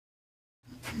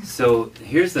So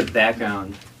here's the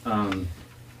background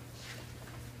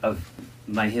of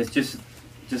my history,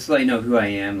 just to let you know who I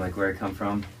am, like where I come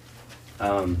from.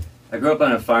 I grew up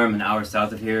on a farm an hour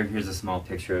south of here. Here's a small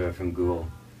picture from Google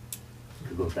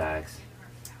Docs,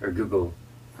 or Google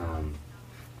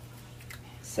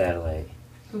Satellite.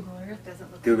 Google Earth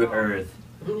doesn't look Google small. Earth.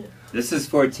 This is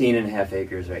 14.5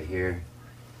 acres right here.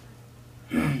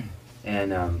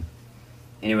 And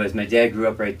anyways, my dad grew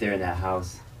up right there in that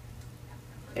house,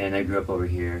 and I grew up over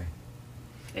here.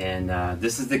 And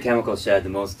this is the chemical shed, the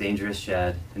most dangerous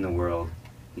shed in the world.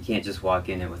 You can't just walk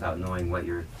in it without knowing what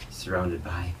you're surrounded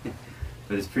by.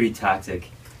 But it's pretty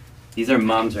toxic. These are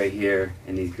mums right here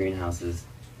in these greenhouses.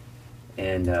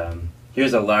 And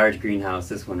here's a large greenhouse.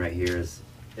 This one right here is,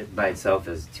 it by itself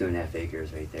is 2.5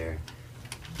 acres right there.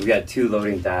 We've got 2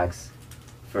 loading docks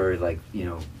for, like, you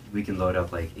know, we can load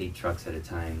up like 8 trucks at a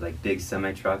time, like big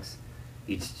semi-trucks.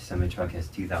 Each semi-truck has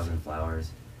 2,000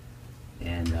 flowers.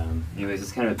 And anyways,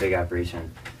 it's kind of a big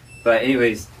operation. But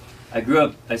anyways, I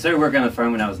started working on the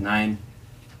farm when I was 9.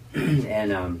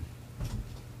 And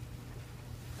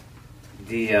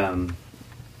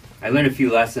I learned a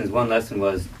few lessons. One lesson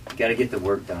was, you gotta get the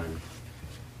work done.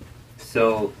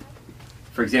 So,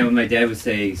 for example, my dad would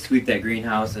say, sweep that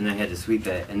greenhouse, and I had to sweep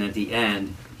it. And at the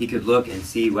end, he could look and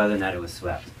see whether or not it was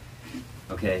swept.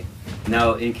 Okay?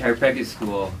 Now, in chiropractic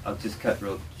school, I'll just cut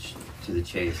real to the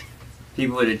chase.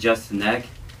 People would adjust the neck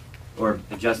or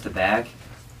adjust the back,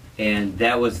 and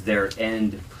that was their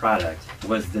end product,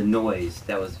 was the noise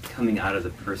that was coming out of the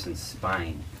person's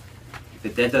spine.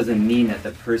 But that doesn't mean that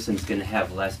the person's going to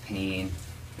have less pain,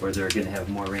 or they're going to have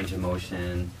more range of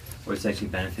motion, or it's actually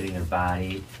benefiting their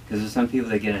body. Because there's some people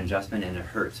that get an adjustment and it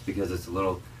hurts because it's a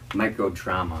little micro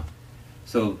trauma.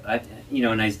 So I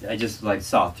just like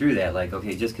saw through that, like,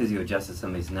 okay, just because you adjusted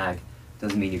somebody's neck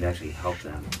doesn't mean you've actually helped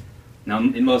them. Now,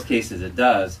 in most cases, it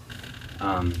does.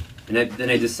 And then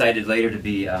I decided later to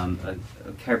be a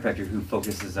chiropractor who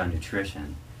focuses on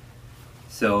nutrition.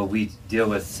 So we deal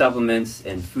with supplements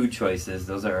and food choices.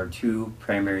 Those are our 2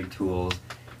 primary tools.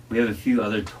 We have a few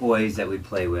other toys that we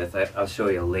play with. I'll show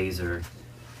you a laser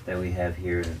that we have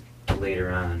here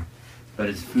later on. But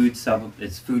it's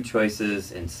food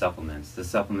choices and supplements. The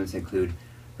supplements include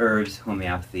herbs,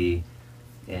 homeopathy,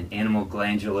 and animal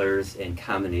glandulars, and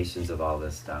combinations of all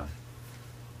this stuff.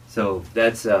 So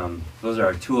that's those are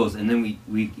our tools, and then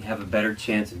we have a better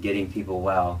chance of getting people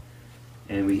well.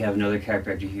 And we have another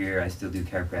chiropractor here. I still do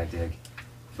chiropractic,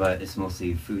 but it's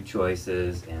mostly food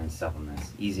choices and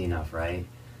supplements. Easy enough, right?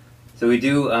 So we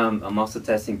do a muscle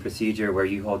testing procedure where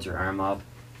you hold your arm up.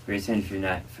 Raise your hand if you're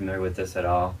not familiar with this at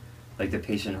all. Like the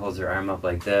patient holds their arm up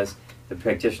like this. The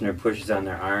practitioner pushes on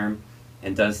their arm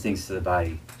and does things to the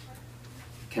body.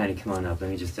 Kind of come on up. Let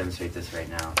me just demonstrate this right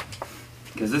now.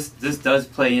 Because this does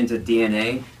play into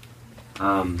DNA.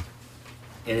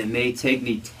 And it may take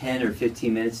me 10 or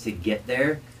 15 minutes to get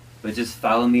there, but just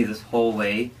follow me this whole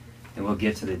way and we'll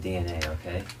get to the DNA,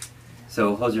 okay?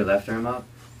 So hold your left arm up,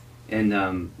 and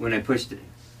when I push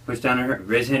down on her,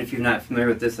 raise your hand if you're not familiar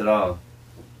with this at all.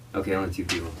 Okay, only 2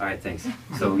 people. All right, thanks.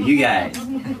 So you guys,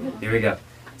 here we go.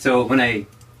 So when I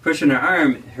push on her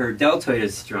arm, her deltoid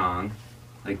is strong,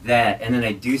 like that, and then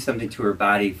I do something to her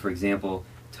body, for example,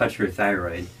 touch her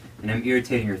thyroid, and I'm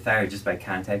irritating her thyroid just by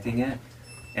contacting it.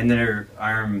 And then her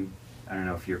arm, I don't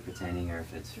know if you're pretending or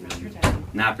if it's really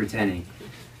not pretending.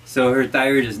 So her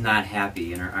thyroid is not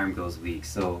happy and her arm goes weak.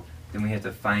 So then we have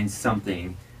to find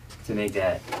something to make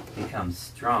that become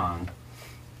strong.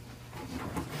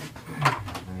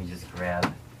 Let me just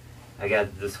grab. I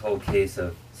got this whole case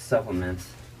of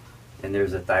supplements, and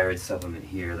there's a thyroid supplement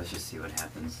here. Let's just see what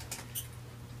happens.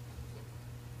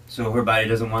 So her body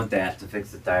doesn't want that to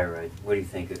fix the thyroid. What do you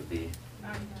think it would be?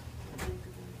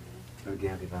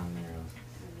 Organic bound minerals.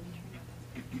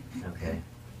 Okay.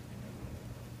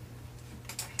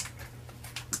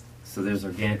 So there's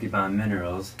organically bound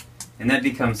minerals, and that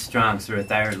becomes strong. So her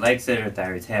thyroid likes it. Her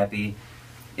thyroid's happy,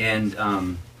 and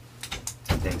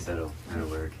thanks. That'll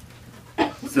work.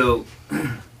 So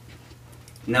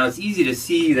now it's easy to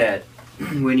see that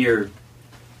when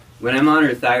I'm on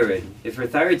her thyroid, if her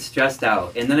thyroid's stressed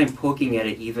out, and then I'm poking at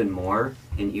it even more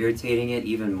and irritating it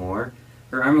even more,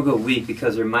 her arm will go weak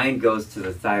because her mind goes to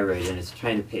the thyroid and it's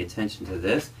trying to pay attention to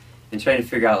this and trying to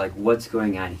figure out like what's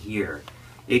going on here.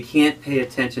 It can't pay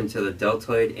attention to the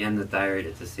deltoid and the thyroid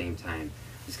at the same time.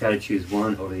 It's got to choose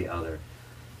one over the other.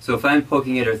 So if I'm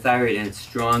poking at her thyroid and it's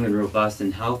strong and robust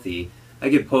and healthy, I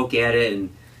could poke at it and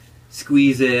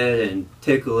squeeze it and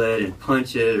tickle it and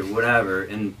punch it or whatever,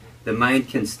 and the mind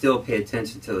can still pay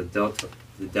attention to the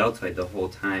deltoid the whole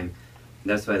time.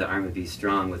 That's why the arm would be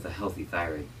strong with a healthy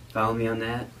thyroid. Follow me on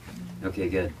that? Okay,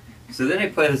 good. So then I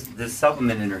put this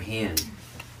supplement in her hand,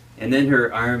 and then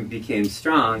her arm became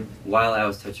strong while I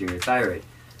was touching her thyroid.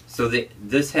 So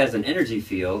this has an energy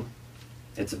field.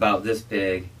 It's about this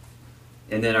big,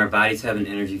 and then our bodies have an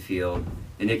energy field,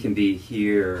 and it can be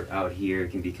here or out here.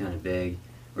 It can be kind of big,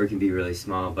 or it can be really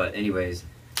small. But anyways,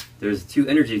 there's two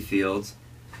energy fields,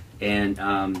 and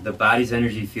the body's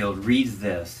energy field reads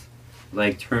this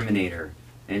like Terminator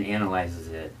and analyzes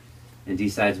it and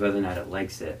decides whether or not it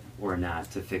likes it or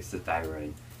not to fix the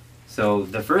thyroid. So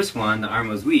the first one, the arm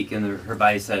was weak, and her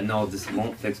body said, no, this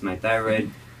won't fix my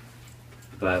thyroid.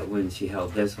 But when she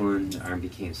held this one, the arm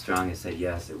became strong and said,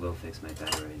 yes, it will fix my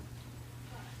thyroid.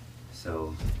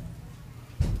 So,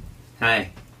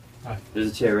 hi. Hi.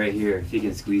 There's a chair right here, if you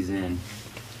can squeeze in.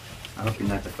 I hope you're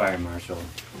not the fire marshal.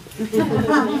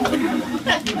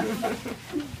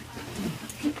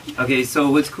 Okay, so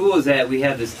what's cool is that we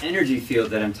have this energy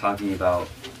field that I'm talking about,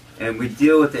 and we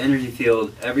deal with the energy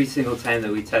field every single time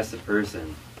that we test a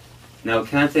person. Now,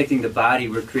 contacting the body,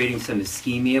 we're creating some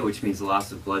ischemia, which means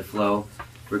loss of blood flow.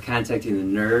 We're contacting the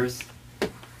nerves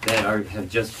that have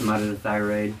just come out of the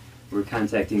thyroid. We're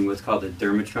contacting what's called the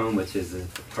dermatome, which is a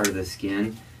part of the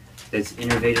skin that's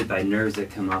innervated by nerves that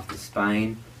come off the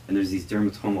spine, and there's these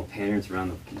dermatomal patterns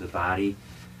around the body.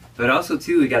 But also,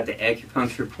 too, we got the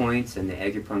acupuncture points and the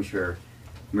acupuncture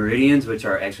meridians, which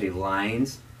are actually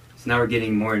lines. So now we're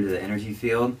getting more into the energy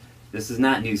field. This is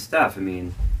not new stuff. I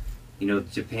mean, you know,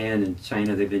 Japan and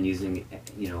China, they've been using,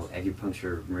 you know,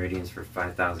 acupuncture meridians for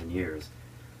 5,000 years.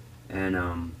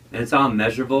 And it's all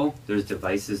measurable. There's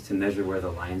devices to measure where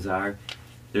the lines are.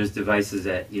 There's devices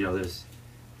that, you know, there's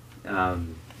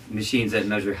machines that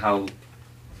measure how,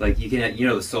 like you can, you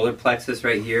know, the solar plexus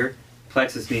right here.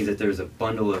 Plexus means that there's a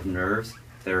bundle of nerves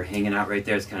that are hanging out right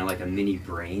there. It's kind of like a mini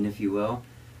brain, if you will.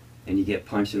 And you get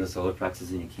punched in the solar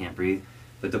plexus and you can't breathe.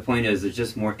 But the point is, there's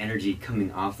just more energy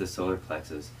coming off the solar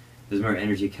plexus. There's more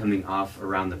energy coming off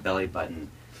around the belly button.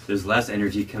 There's less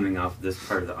energy coming off this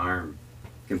part of the arm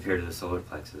compared to the solar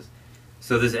plexus.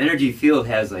 So this energy field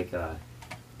has like it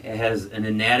has an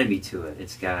anatomy to it.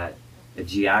 It's got a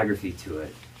geography to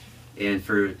it. And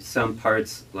for some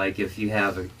parts, like if you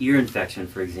have an ear infection,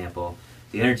 for example,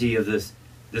 the energy of this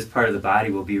part of the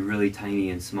body will be really tiny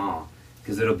and small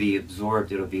because it'll be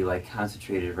absorbed, it'll be like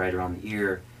concentrated right around the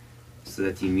ear so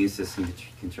that the immune system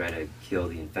can try to kill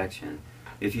the infection.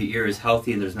 If your ear is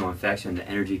healthy and there's no infection, the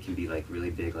energy can be like really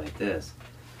big like this.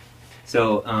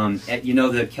 So, you know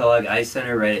the Kellogg Eye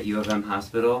Center right at U of M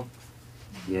Hospital?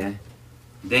 Yeah.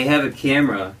 They have a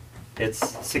camera. It's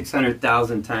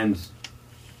 600,000 times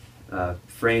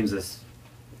frames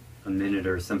a minute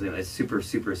or something. It's super,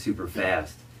 super, super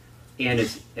fast. And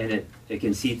it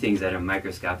can see things at a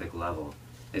microscopic level.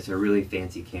 It's a really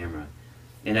fancy camera.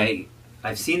 And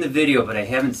I've seen the video, but I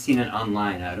haven't seen it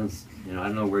online. I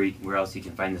don't know where else you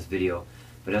can find this video.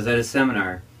 But I was at a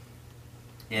seminar,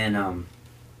 and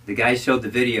the guy showed the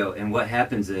video, and what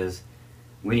happens is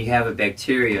when you have a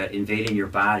bacteria invading your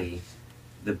body,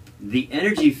 the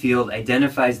energy field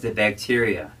identifies the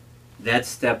bacteria. That's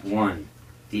step one.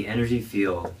 The energy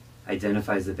field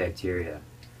identifies the bacteria.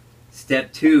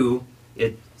 Step two,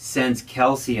 it sends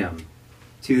calcium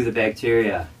to the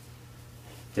bacteria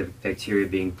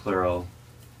being plural.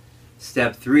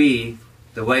 Step three,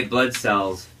 the white blood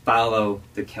cells follow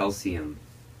the calcium.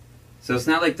 So it's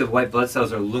not like the white blood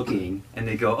cells are looking and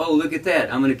they go, oh, look at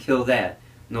that, I'm going to kill that.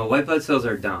 No, white blood cells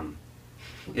are dumb.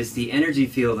 It's the energy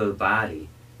field of the body.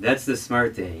 That's the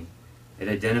smart thing. It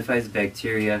identifies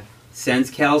bacteria,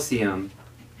 sends calcium,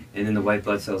 and then the white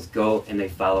blood cells go and they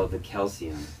follow the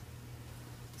calcium.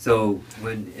 So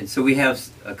we have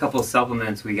a couple of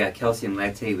supplements. We got calcium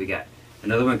lactate. We got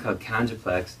another one called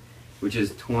Conjuplex, which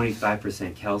is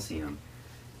 25% calcium.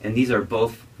 And these are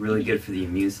both really good for the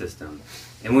immune system.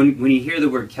 And when you hear the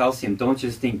word calcium, don't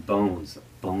just think bones,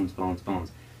 bones, bones,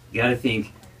 bones. You got to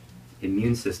think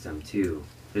immune system too.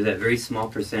 There's that very small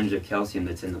percentage of calcium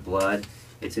that's in the blood,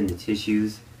 it's in the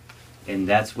tissues, and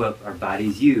that's what our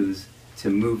bodies use to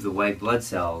move the white blood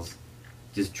cells,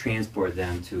 just transport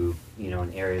them to, you know,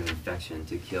 an area of infection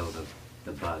to kill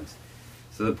the bugs.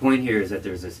 So the point here is that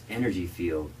there's this energy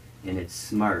field, and it's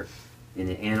smart, and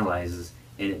it analyzes,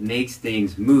 and it makes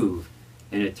things move,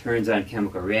 and it turns on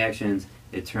chemical reactions,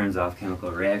 it turns off chemical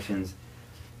reactions.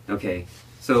 Okay,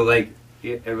 so like,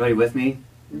 everybody with me?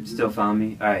 Still following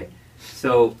me? Alright,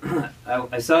 so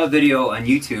I saw a video on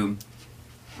YouTube,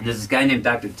 and there's this guy named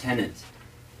Dr. Tennant,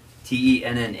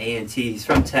 Tennant. He's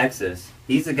from Texas.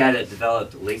 He's the guy that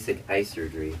developed LASIK eye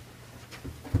surgery.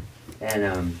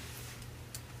 And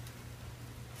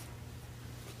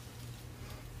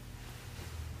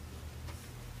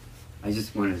I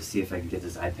just wanted to see if I could get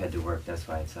this iPad to work. That's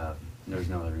why it's up. There's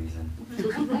no other reason.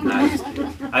 No, I'm just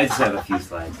kidding. I just have a few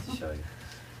slides to show you.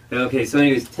 But okay, so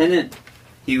anyways, Tennant,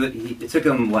 it took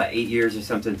him, what, 8 years or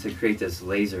something to create this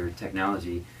laser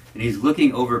technology. And he's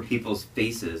looking over people's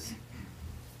faces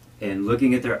and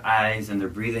looking at their eyes and they're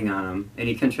breathing on them. And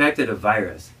he contracted a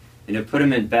virus. And it put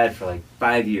him in bed for like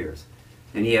 5 years.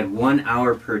 And he had 1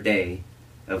 hour per day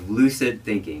of lucid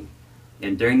thinking.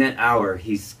 And during that hour,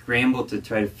 he scrambled to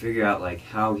try to figure out like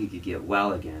how he could get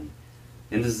well again.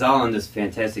 And this is all in this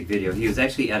fantastic video. He was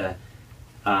actually at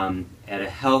a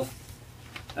health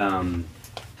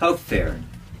fair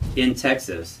in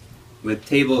Texas with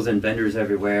tables and vendors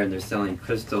everywhere, and they're selling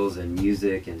crystals and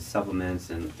music and supplements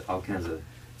and all kinds of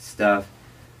stuff.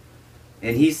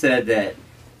 And he said that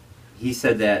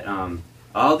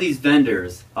all these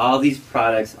vendors, all these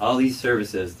products, all these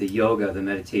services, the yoga, the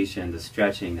meditation, the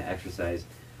stretching, the exercise,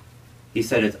 he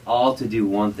said it's all to do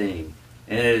one thing,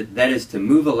 and that is to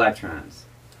move electrons.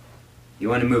 You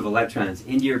want to move electrons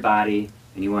into your body,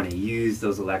 and you want to use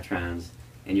those electrons,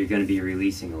 and you're going to be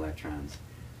releasing electrons.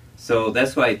 So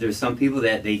that's why there's some people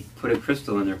that they put a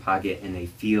crystal in their pocket and they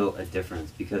feel a difference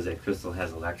because that crystal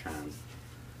has electrons.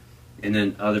 And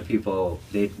then other people,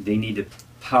 they need to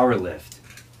power lift.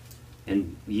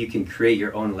 And you can create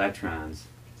your own electrons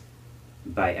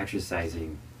by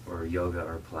exercising or yoga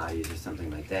or Pilates or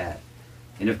something like that.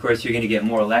 And of course you're going to get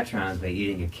more electrons by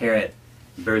eating a carrot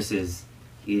versus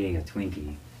eating a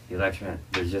Twinkie.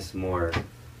 There's just more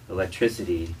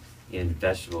electricity in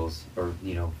vegetables or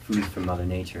foods from Mother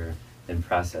Nature than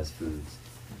processed foods.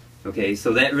 Okay,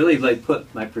 so that really like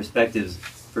put my perspective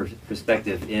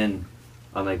in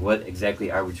on like what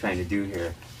exactly are we trying to do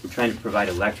here. We're trying to provide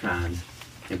electrons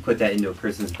and put that into a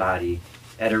person's body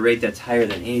at a rate that's higher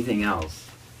than anything else.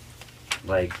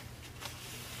 Like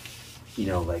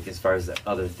as far as the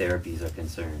other therapies are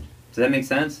concerned. Does that make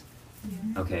sense?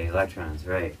 Yeah. Okay, electrons,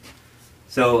 right.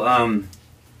 So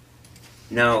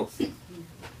now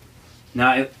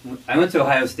I went to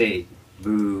Ohio State.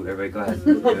 Boo, everybody go ahead.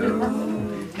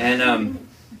 Boo. And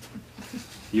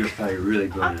you were probably really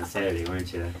good on Saturday,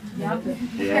 weren't you? Yep.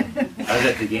 Yeah. I was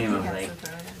at the game, I was like,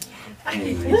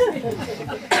 anyways.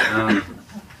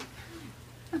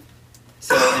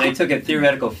 And I took a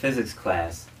theoretical physics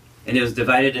class, and it was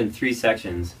divided in 3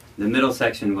 sections. The middle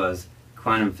section was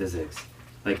quantum physics,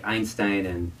 like Einstein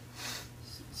and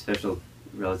special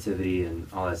relativity and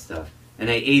all that stuff. And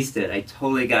I aced it. I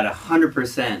totally got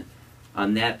 100%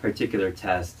 on that particular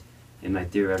test in my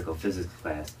theoretical physics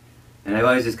class. And I've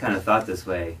always just kind of thought this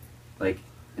way, like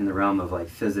in the realm of like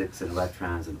physics and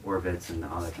electrons and orbits and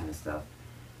all that kind of stuff.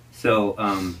 So,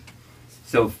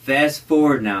 so fast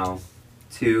forward now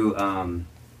to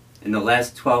in the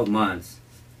last 12 months,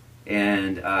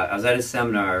 and I was at a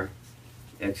seminar.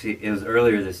 Actually, it was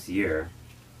earlier this year,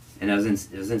 and it was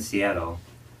in Seattle,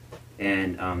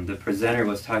 and the presenter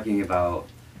was talking about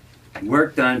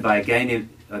work done by a guy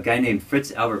named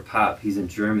Fritz Albert Popp. He's in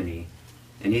Germany,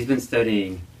 and he's been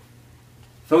studying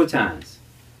photons.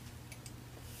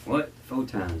 What?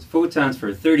 Photons. Photons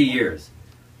for 30 years.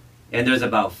 And there's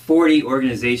about 40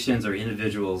 organizations or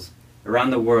individuals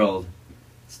around the world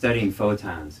studying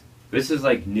photons. This is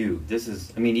like new. This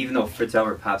is, I mean, even though Fritz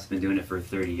Albert Popp's been doing it for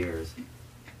 30 years.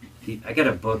 I got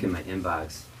a book in my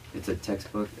inbox. It's a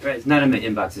textbook. It's not in my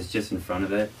inbox, it's just in front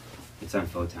of it. It's on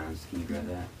photons. Can you grab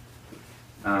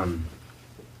that?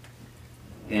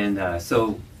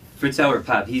 So Fritz Albert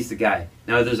Popp, he's the guy.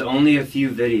 Now there's only a few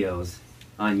videos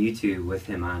on YouTube with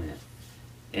him on it.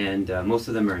 And most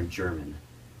of them are in German.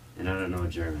 And I don't know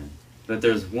German. But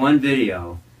there's one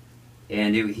video,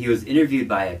 and he was interviewed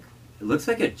by it looks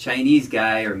like a Chinese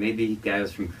guy, or maybe the guy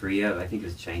was from Korea. I think it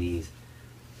was Chinese.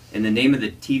 And the name of the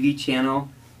TV channel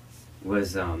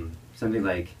was something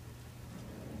like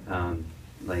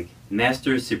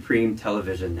Master Supreme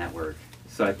Television Network.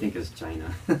 So I think it was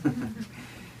China.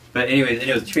 But anyways, and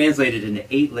it was translated into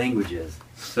 8 languages.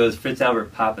 So as Fritz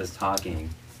Albert Popp is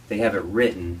talking, they have it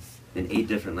written in 8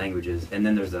 different languages, and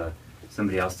then there's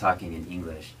somebody else talking in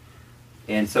English.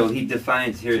 And so he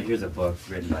defines, here's a book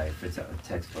written by Fritz, a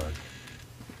textbook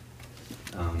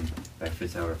by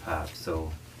Fritz Albert Popp.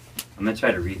 So I'm going to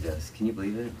try to read this. Can you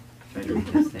believe it? Try to read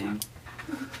this thing.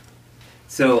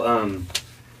 So,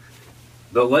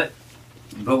 but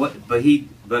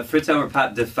Fritz Albert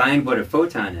Popp defined what a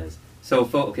photon is. So,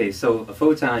 so a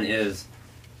photon is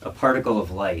a particle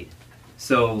of light.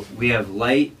 So we have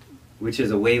light, which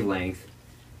is a wavelength,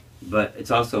 but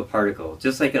it's also a particle.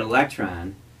 Just like an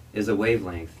electron is a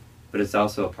wavelength, but it's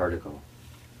also a particle.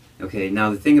 Okay,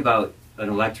 now the thing about an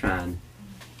electron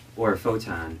or a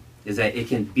photon is that it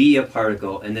can be a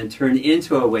particle and then turn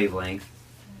into a wavelength,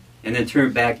 and then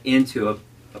turn back into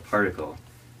a particle.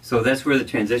 So that's where the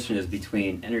transition is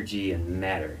between energy and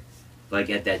matter, like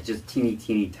at that just teeny,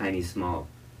 teeny, tiny, small,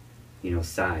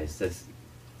 size. That's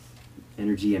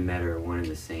energy and matter are one and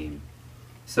the same.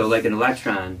 So like an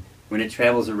electron, when it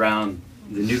travels around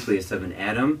the nucleus of an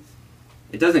atom,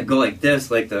 it doesn't go like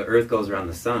this, like the Earth goes around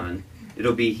the sun.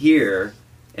 It'll be here,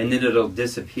 and then it'll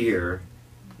disappear,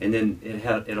 and then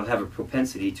it'll have a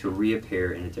propensity to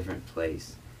reappear in a different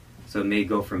place. So it may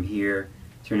go from here,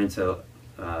 turn into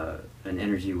an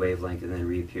energy wavelength, and then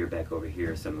reappear back over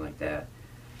here, or something like that.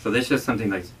 So that's just something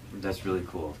that's really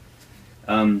cool.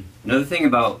 Another thing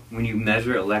about when you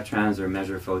measure electrons or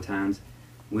measure photons,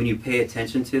 when you pay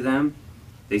attention to them,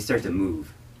 they start to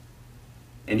move.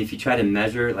 And if you try to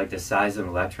measure like the size of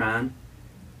an electron,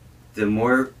 the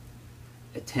more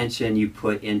attention you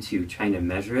put into trying to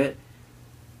measure it,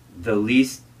 the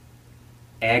less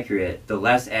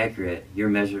accurate your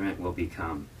measurement will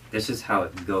become. That's just how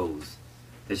it goes.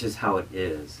 That's just how it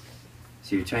is.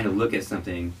 So you're trying to look at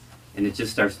something and it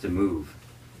just starts to move.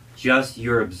 Just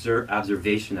your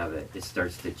observation of it, it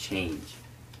starts to change.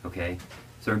 Okay?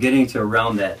 So we're getting to a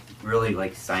realm that really,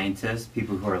 like, scientists,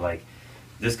 people who are like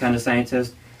this kind of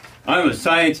scientist, I'm a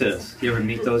scientist. You ever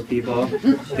meet those people?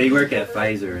 They work at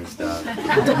Pfizer and stuff.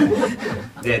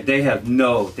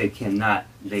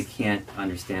 They can't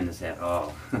understand this at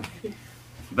all.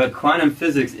 But quantum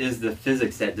physics is the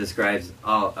physics that describes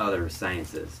all other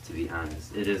sciences, to be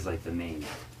honest. It is like the main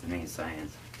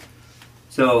science.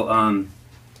 So,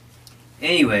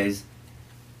 anyways,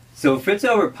 so Fritz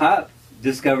Albert Popp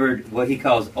discovered what he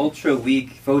calls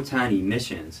ultra-weak photon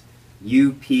emissions,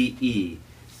 UPE.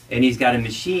 And he's got a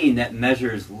machine that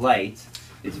measures light.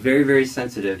 It's very, very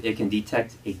sensitive. It can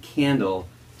detect a candle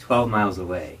 12 miles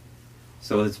away.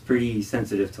 So it's pretty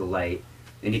sensitive to light.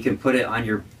 And you can put it on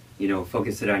your,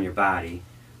 focus it on your body.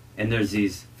 And there's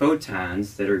these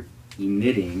photons that are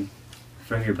emitting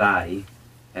from your body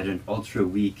at an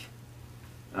ultra-weak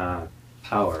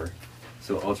power.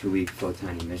 So ultra-weak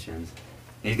photon emissions.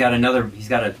 And he's got another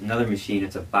machine.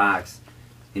 It's a box.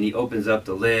 And he opens up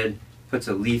the lid, puts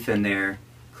a leaf in there,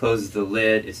 closes the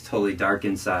lid, it's totally dark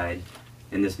inside,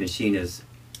 and this machine is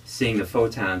seeing the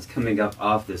photons coming up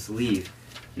off this leaf,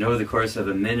 and over the course of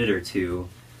a minute or two,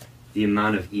 the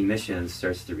amount of emissions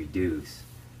starts to reduce.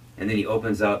 And then he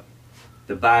opens up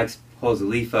the box, pulls the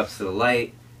leaf up to the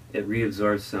light, it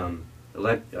reabsorbs some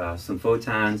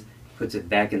photons, puts it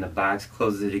back in the box,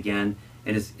 closes it again,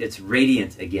 and it's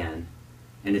radiant again,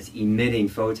 and it's emitting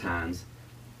photons,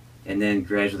 and then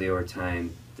gradually over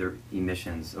time, the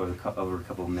emissions, over a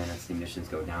couple of minutes, the emissions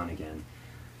go down again.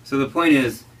 So the point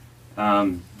is,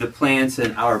 the plants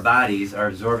in our bodies are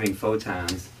absorbing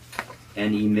photons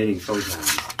and emitting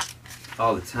photons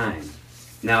all the time.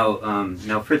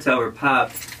 Now Fritz Albert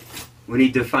Popp, when he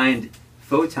defined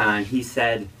photon, he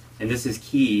said, and this is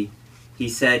key, he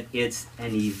said it's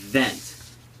an event.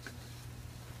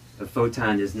 A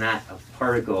photon is not a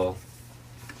particle,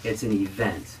 it's an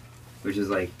event, which is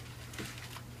like,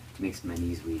 makes my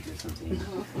knees weak or something.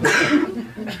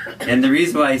 And the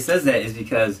reason why he says that is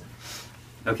because,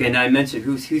 okay, now I mentioned,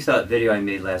 who saw that video I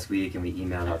made last week and we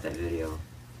emailed out that video?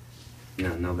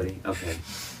 No, nobody? Okay.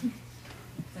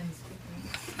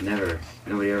 Never.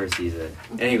 Nobody ever sees it.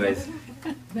 Anyways.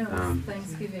 No, it's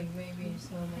Thanksgiving, maybe.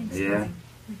 So yeah?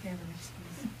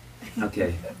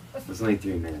 Okay. It was only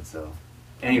 3 minutes, so.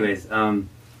 Anyways,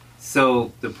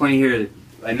 so the point here,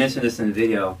 I mentioned this in the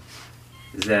video,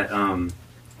 is that, what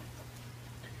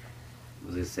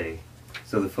was I say?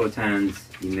 So the photons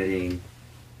emitting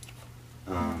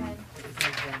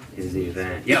is the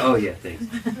event. Yeah, oh yeah, thanks.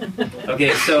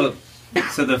 Okay, so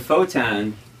the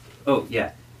photon, oh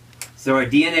yeah. So our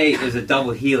DNA is a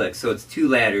double helix, so it's 2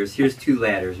 ladders. Here's 2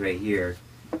 ladders right here.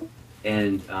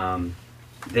 And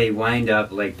they wind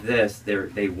up like this.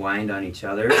 They wind on each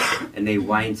other, and they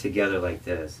wind together like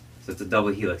this. So it's a double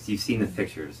helix. You've seen the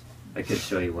pictures. I could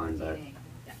show you one, but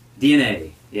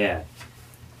DNA, yeah.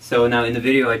 So now in the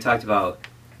video I talked about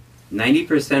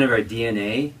 90% of our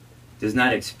DNA does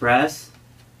not express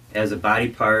as a body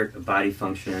part, a body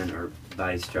function, or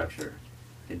body structure.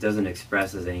 It doesn't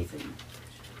express as anything.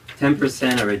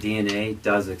 10% of our DNA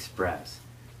does express.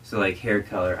 So like hair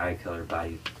color, eye color,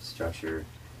 body structure,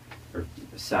 or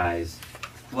size,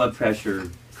 blood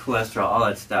pressure, cholesterol, all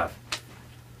that stuff.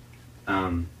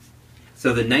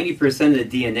 So the 90% of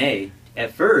the DNA,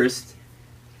 at first,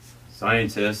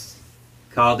 scientists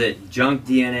called it junk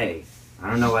DNA. I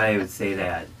don't know why they would say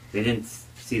that. They didn't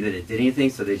see that it did anything,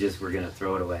 so they just were going to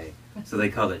throw it away. So they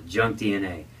called it junk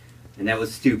DNA. And that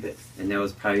was stupid. And that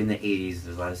was probably in the 80s.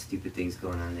 There's a lot of stupid things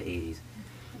going on in the 80s.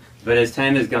 But as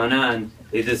time has gone on,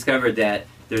 they discovered that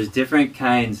there's different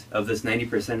kinds of this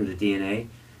 90% of the DNA.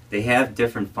 They have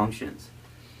different functions.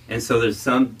 And so there's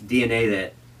some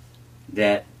DNA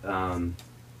that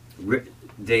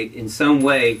they, in some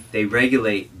way, they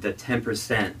regulate the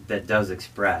 10% that does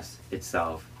express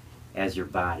itself as your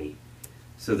body.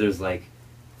 So there's like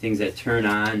things that turn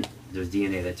on, there's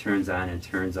DNA that turns on and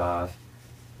turns off,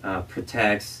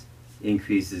 protects,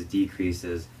 increases,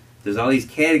 decreases. There's all these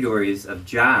categories of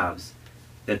jobs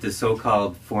that the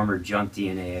so-called former junk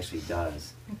DNA actually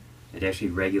does. It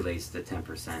actually regulates the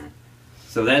 10%.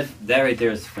 So that right there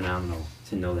is phenomenal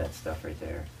to know that stuff right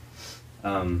there.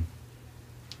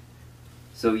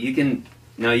 So you can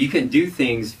do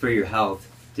things for your health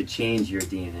to change your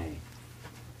DNA.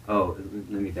 Oh,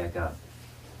 let me back up.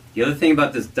 The other thing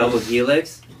about this double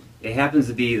helix, it happens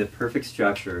to be the perfect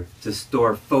structure to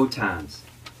store photons.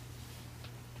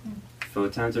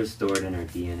 Photons are stored in our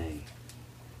DNA.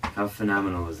 How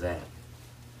phenomenal is that?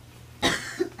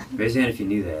 Raise your hand if you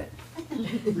knew that.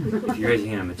 If you raise your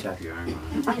hand, I'm going to chop your arm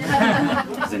off.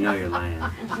 Because I know you're lying.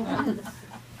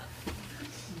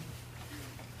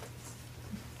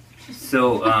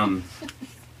 So,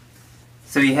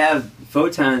 so you have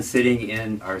photons sitting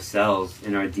in our cells,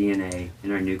 in our DNA,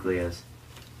 in our nucleus.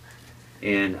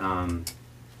 And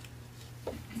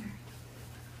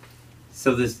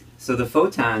so the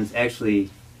photons actually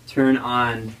turn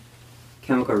on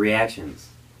chemical reactions,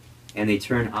 and they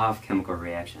turn off chemical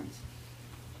reactions.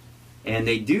 And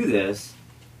they do this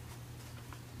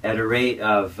at a rate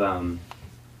of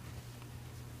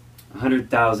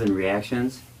 100,000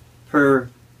 reactions per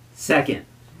second.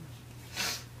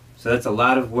 So that's a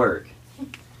lot of work.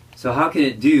 So how can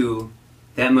it do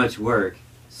that much work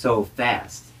so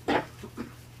fast?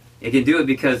 It can do it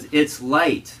because it's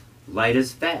light. Light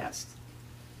is fast.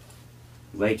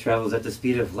 Light travels at the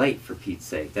speed of light, for Pete's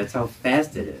sake. That's how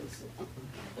fast it is.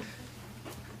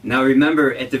 Now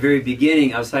remember, at the very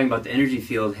beginning, I was talking about the energy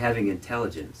field having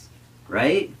intelligence,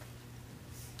 right?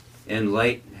 And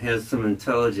light has some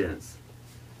intelligence.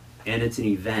 And it's an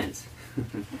event.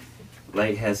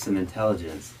 Light has some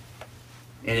intelligence.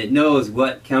 And it knows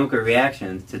what chemical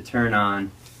reactions to turn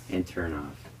on and turn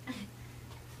off.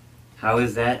 How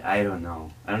is that? I don't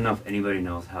know. I don't know if anybody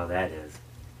knows how that is.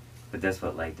 But that's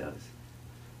what light does.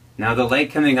 Now the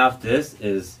light coming off this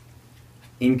is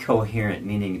incoherent,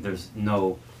 meaning there's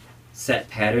no set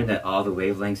pattern that all the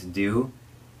wavelengths do.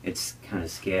 It's kind of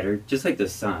scattered, just like the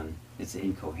sun. It's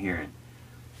incoherent.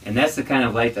 And that's the kind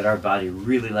of light that our body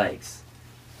really likes.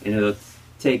 And it'll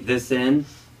take this in,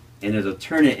 and it'll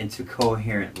turn it into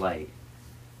coherent light,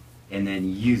 and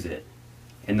then use it.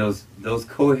 And those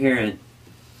coherent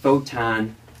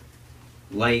photon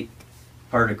light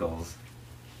particles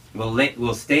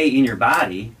will stay in your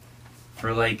body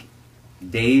for like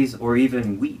days or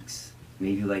even weeks,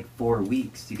 maybe like 4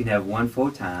 weeks. You can have one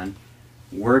photon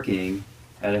working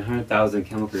at 100,000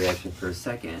 chemical reactions per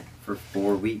second for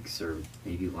 4 weeks or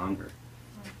maybe longer.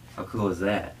 How cool is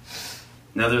that?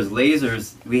 Now there's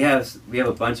lasers. We have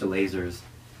a bunch of lasers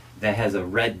that has a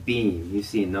red beam. You've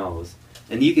seen those,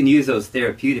 and you can use those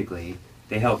therapeutically.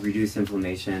 They help reduce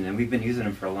inflammation, and we've been using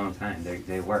them for a long time.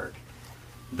 They work.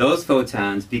 Those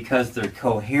photons, because they're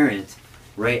coherent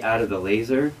right out of the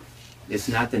laser, it's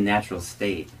not the natural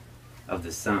state of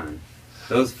the sun.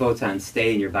 Those photons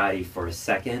stay in your body for a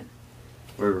second,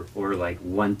 or like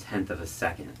 1/10 of a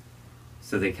second.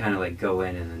 So they kind of like go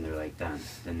in and then they're like done.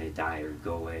 Then they die or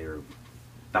go away or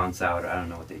bounce out. I don't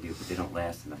know what they do, but they don't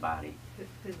last in the body.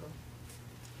 Fizzle.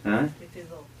 Huh? They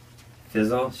fizzle.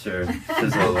 Fizzle? Sure.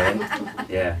 Fizzle away.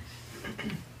 Yeah.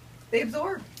 They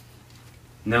absorb.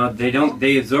 No, they don't.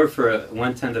 They absorb for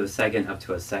 1/10 of a second up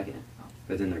to a second.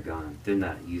 But then they're gone. They're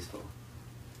not useful.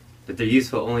 But they're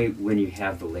useful only when you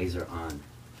have the laser on.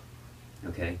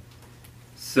 Okay?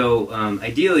 So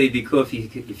ideally it'd be cool if you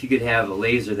could have a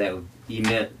laser that would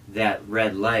emit that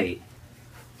red light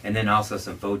and then also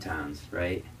some photons,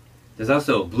 right? There's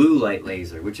also a blue light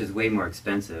laser, which is way more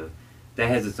expensive. That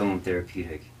has its own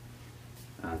therapeutic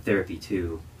therapy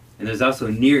too. And there's also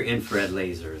near-infrared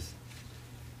lasers.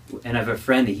 And I have a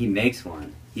friend that he makes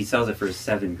one. He sells it for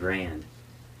 $7 grand.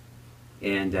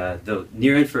 And the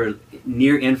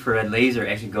near-infrared laser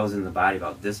actually goes in the body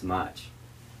about this much.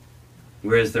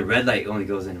 Whereas the red light only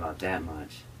goes in about that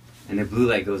much. And the blue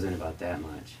light goes in about that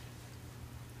much.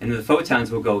 And the photons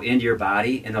will go into your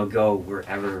body and they'll go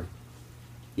wherever.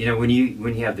 You know, when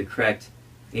you have the correct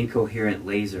incoherent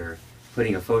laser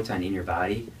putting a photon in your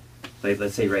body, like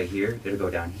let's say right here, it'll go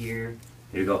down here,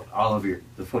 it'll go all over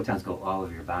the photons go all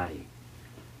over your body.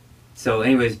 So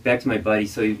anyways, back to my buddy.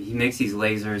 So he makes these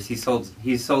lasers.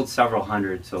 He's sold several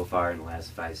hundred so far in the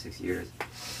last 5-6 years.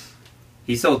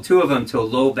 He sold 2 of them to a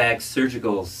low back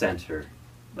surgical center,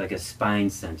 like a spine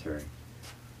center.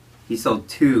 He sold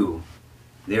 2.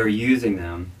 They were using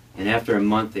them, and after a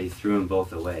month they threw them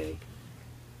both away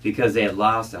because they had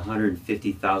lost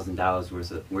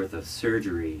 $150,000 worth of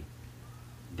surgery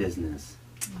business.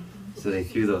 So they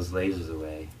threw those lasers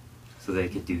away so they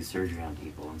could do surgery on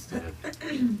people instead of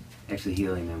actually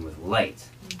healing them with light.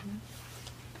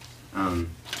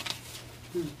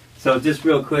 So just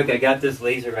real quick, I got this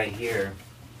laser right here.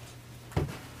 I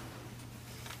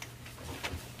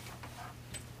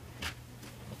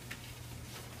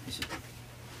should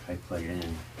probably plug it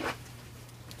in.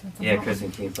 Yeah, Kristen,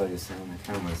 can you plug this in? I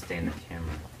kind of want to stay in the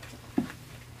camera.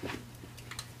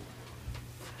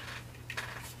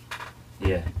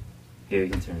 Yeah. Here, you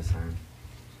can turn this on.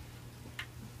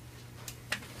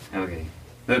 Okay.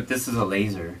 Look, this is a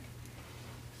laser.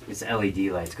 It's LED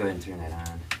lights. Go ahead and turn that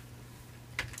on.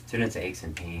 Turn it to aches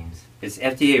and pains. It's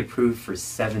FDA approved for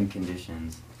 7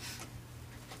 conditions.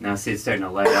 Now see, it's starting to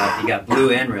light up. You got blue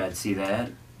and red, see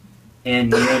that?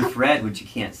 And near infrared, which you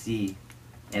can't see,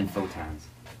 and photons.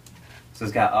 So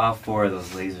it's got all 4 of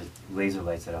those laser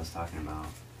lights that I was talking about.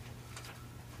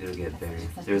 It'll get bigger.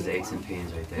 There's the aches and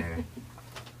pains right there.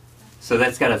 So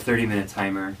that's got a 30-minute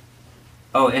timer.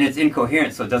 Oh, and it's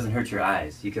incoherent, so it doesn't hurt your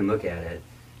eyes. You can look at it.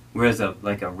 Whereas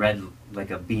like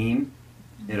a beam,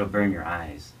 it'll burn your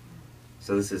eyes.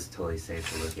 So this is totally safe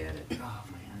to look at it. Oh,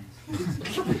 my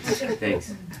eyes.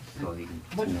 Thanks. Well, you can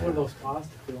How much would those cost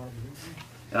if you wanted to use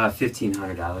them?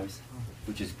 $1,500,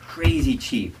 which is crazy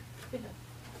cheap.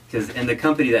 And the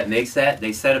company that makes that,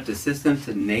 they set up the system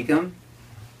to make them,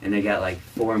 and they got like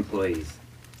 4 employees.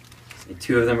 And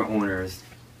 2 of them are owners,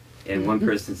 and 1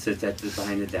 person sits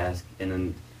behind the desk, and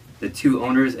then the 2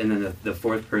 owners, and then the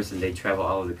 4th person, they travel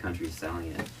all over the country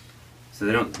selling it. So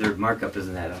their markup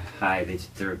isn't that high.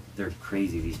 They're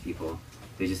crazy, these people.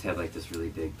 They just have like this really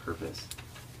big purpose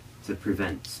to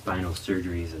prevent spinal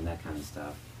surgeries and that kind of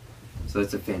stuff. So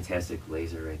it's a fantastic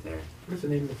laser right there. What's the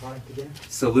name of the product again?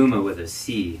 Celluma with a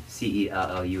C,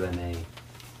 C-E-L-L-U-M-A.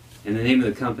 And the name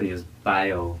of the company is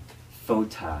Photas,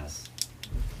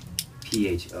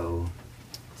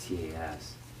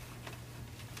 P-H-O-T-A-S.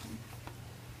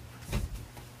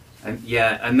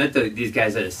 I met these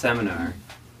guys at a seminar,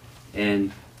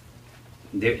 and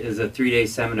there is a 3-day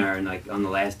seminar, and like on the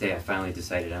last day I finally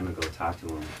decided I'm gonna go talk to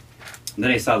them. And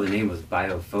then I saw the name was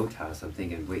Biophotos. I'm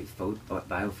thinking, wait,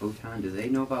 biophoton? Do they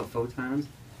know about photons?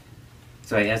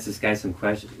 So I asked this guy a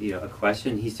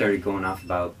question. He started going off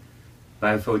about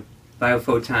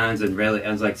biophotons, and really,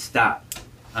 I was like, stop.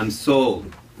 I'm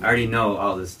sold. I already know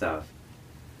all this stuff.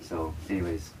 So,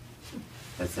 anyways,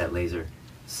 that's that laser.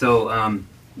 So,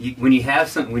 when you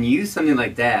use something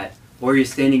like that, or you're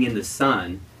standing in the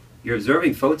sun, you're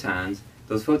absorbing photons.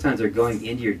 Those photons are going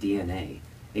into your DNA,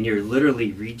 and you're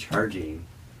literally recharging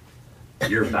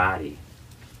your body.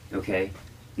 Okay.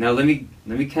 Now let me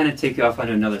kind of take you off on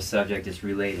another subject that's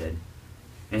related.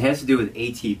 It has to do with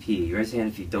ATP. You raise your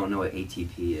hand if you don't know what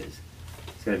ATP is.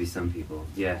 It's got to be some people.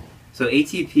 Yeah. So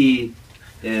ATP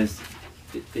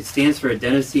it stands for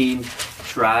adenosine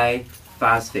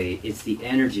triphosphate. It's the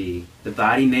energy. The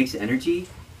body makes energy,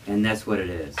 and that's what it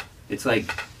is. It's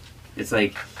like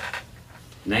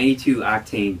 92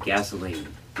 octane gasoline.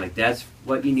 Like that's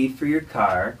what you need for your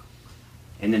car,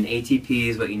 and then ATP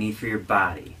is what you need for your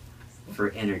body,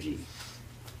 for energy.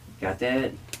 Got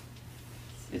that?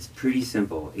 It's pretty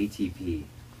simple, ATP.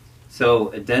 So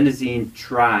adenosine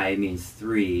tri means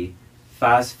 3,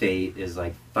 phosphate is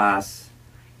like phosphorus,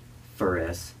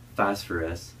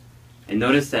 and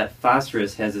notice that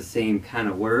phosphorus has the same kind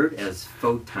of word as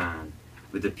photon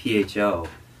with the PHO.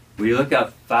 When you look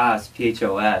up phos,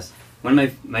 P-H-O-S, one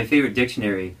of my favorite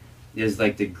dictionary is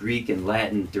like the Greek and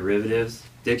Latin derivatives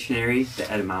dictionary,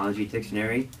 the etymology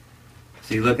dictionary.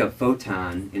 So you look up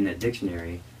photon in that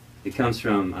dictionary, it comes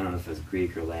from, I don't know if it's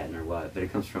Greek or Latin or what, but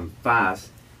it comes from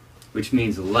phos, which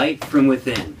means light from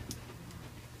within.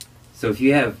 So if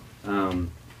you have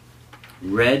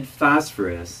red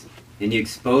phosphorus and you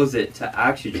expose it to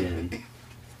oxygen,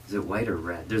 is it white or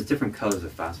red? There's different colors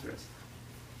of phosphorus.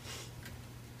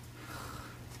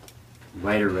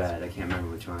 White or red, I can't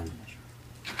remember which one.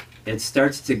 It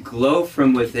starts to glow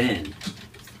from within.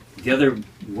 The other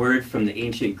word from the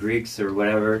ancient Greeks or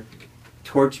whatever,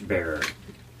 torchbearer.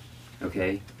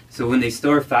 Okay, so when they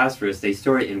store phosphorus, they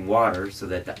store it in water so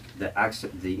that the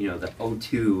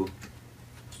O2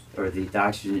 or the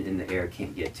oxygen in the air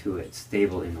can't get to it. It's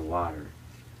stable in the water.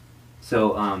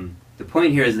 So the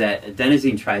point here is that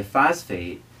adenosine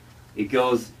triphosphate, it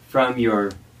goes from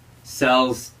your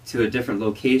cells to a different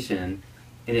location,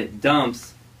 and it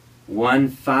dumps 1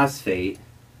 phosphate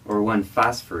or one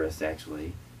phosphorus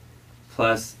actually,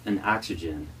 plus an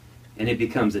oxygen, and it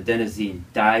becomes adenosine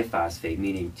diphosphate,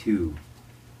 meaning 2.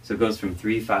 So it goes from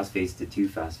 3 phosphates to 2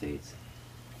 phosphates.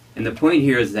 And the point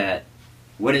here is that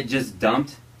what it just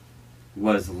dumped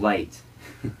was light.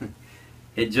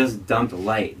 It just dumped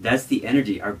light. That's the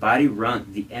energy. Our body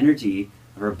the energy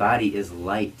of our body is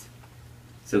light.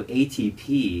 So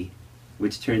ATP,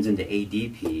 which turns into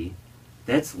ADP,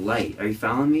 that's light. Are you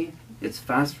following me? It's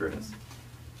phosphorus.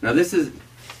 Now this is,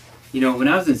 when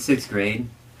I was in 6th grade,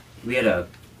 we had a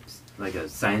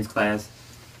science class,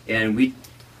 and we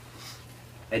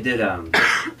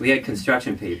had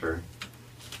construction paper,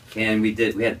 and we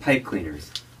had pipe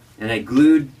cleaners, and I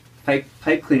glued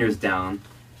pipe cleaners down,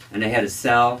 and I had a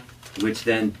cell which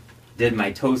then did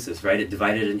mitosis, right? It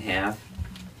divided in half,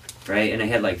 right? And I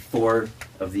had like 4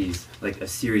 of these, like a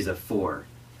series of 4.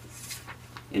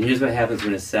 And here's what happens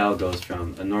when a cell goes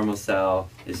from a normal cell,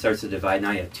 it starts to divide,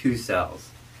 now you have 2 cells.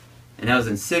 And I was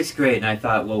in 6th grade, and I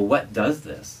thought, well, what does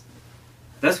this?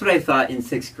 That's what I thought in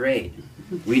 6th grade.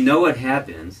 We know what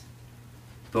happens,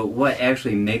 but what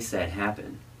actually makes that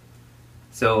happen?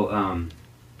 So,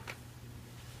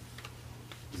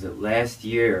 was it last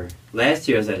year? Last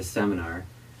year I was at a seminar,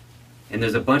 and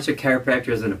there's a bunch of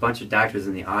chiropractors and a bunch of doctors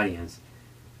in the audience.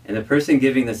 And the person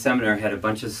giving the seminar had a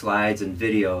bunch of slides and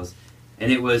videos,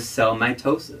 and it was cell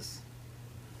mitosis.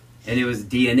 And it was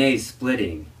DNA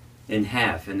splitting in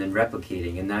half and then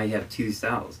replicating, and now you have 2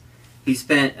 cells. He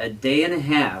spent a day and a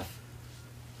half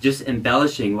just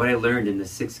embellishing what I learned in the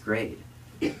 6th grade.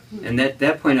 And at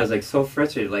that point I was like so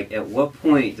frustrated, like at what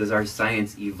point does our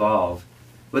science evolve?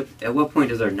 At what point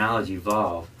does our knowledge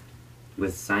evolve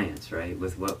with science, right?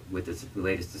 With the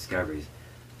latest discoveries.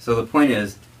 So the point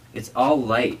is, it's all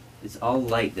light. It's all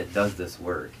light that does this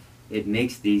work. It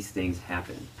makes these things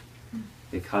happen.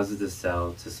 It causes the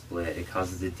cell to split. It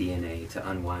causes the DNA to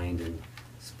unwind and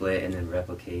split and then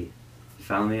replicate. You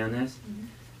follow me on this? Mm-hmm.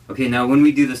 Okay, now when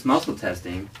we do this muscle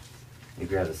testing, let me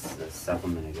grab a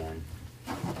supplement again.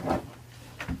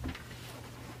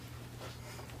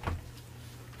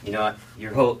 The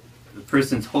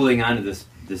person's holding on to this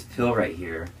pill right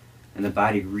here, and the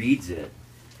body reads it.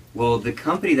 Well, the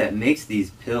company that makes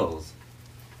these pills,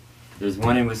 there's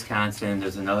one in Wisconsin,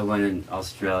 there's another one in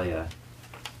Australia.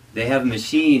 They have a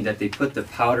machine that they put the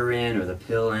powder in or the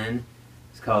pill in.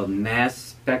 It's called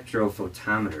mass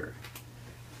spectrophotometer.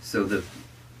 So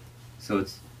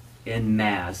it's in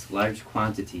mass, large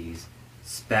quantities,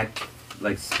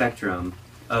 like spectrum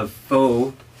of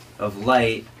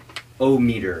light,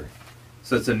 O-meter.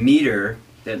 So it's a meter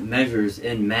that measures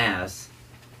in mass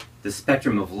the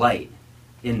spectrum of light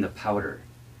in the powder.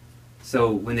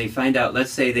 So when they find out,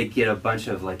 let's say they get a bunch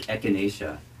of like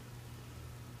echinacea,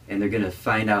 and they're going to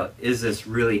find out, is this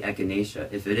really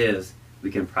echinacea? If it is,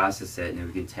 we can process it and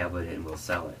we can tablet it and we'll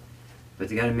sell it. But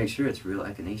they got to make sure it's real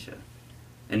echinacea.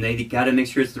 And they got to make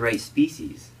sure it's the right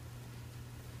species.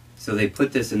 So they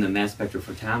put this in the mass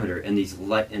spectrophotometer, and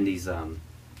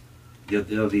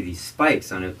there'll be these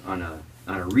spikes on a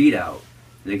readout.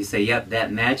 And they can say, yep,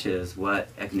 that matches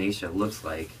what echinacea looks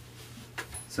like.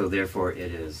 So therefore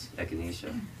it is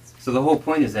echinacea. So the whole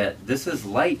point is that this is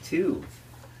light too.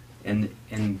 And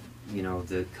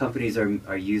the companies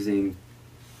are using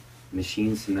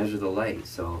machines to measure the light.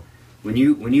 So when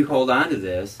you hold on to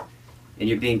this and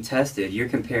you're being tested, you're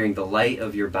comparing the light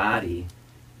of your body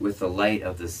with the light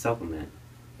of the supplement.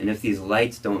 And if these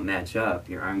lights don't match up,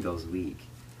 your arm goes weak.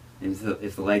 And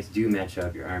if the lights do match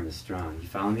up, your arm is strong. You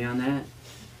follow me on that?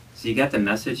 So you got the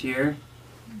message here?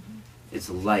 It's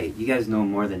light. You guys know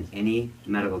more than any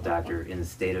medical doctor in the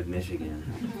state of Michigan.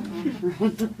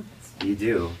 You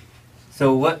do.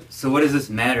 So what does this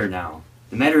matter now?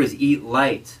 The matter is eat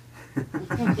light.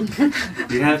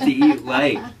 You have to eat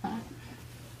light.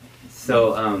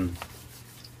 So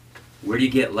where do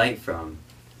you get light from?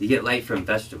 You get light from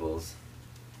vegetables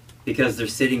because they're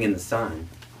sitting in the sun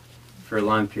for a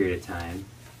long period of time,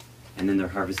 and then they're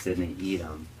harvested and they eat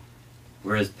them.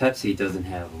 Whereas Pepsi doesn't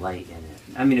have light in it.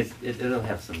 I mean, it'll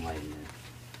have some light in it,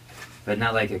 but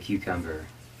not like a cucumber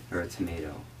or a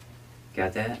tomato.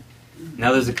 Got that?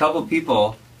 Now there's a couple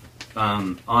people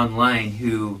online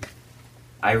who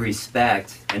I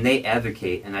respect, and they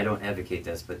advocate, and I don't advocate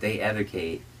this, but they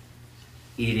advocate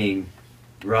eating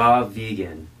raw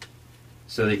vegan.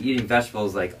 So they're eating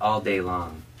vegetables like all day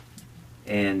long.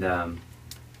 And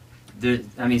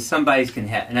some bodies can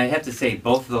have, and I have to say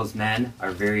both of those men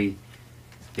are they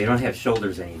don't have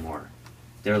shoulders anymore.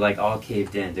 They're like all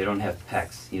caved in. They don't have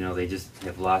pecs, they just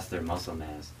have lost their muscle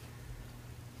mass.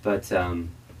 But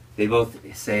they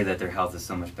both say that their health is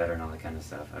so much better and all that kind of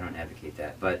stuff. I don't advocate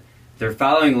that. But they're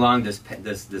following along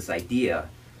this idea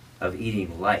of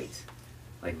eating light,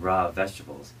 like raw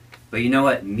vegetables. But you know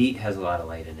what? Meat has a lot of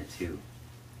light in it too,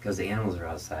 because the animals are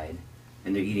outside,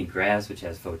 and they're eating grass, which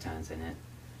has photons in it.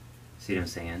 See what I'm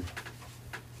saying?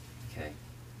 Okay.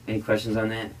 Any questions on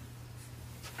that?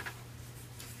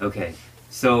 Okay.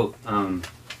 So,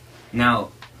 now...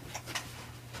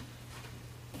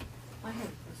 I have a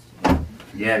question.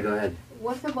 Yeah, go ahead.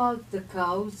 What about the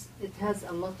cows? It has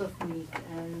a lot of meat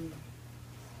and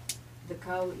the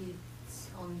cow eats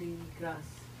only grass.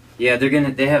 Yeah,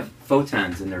 they have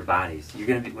photons in their bodies. You're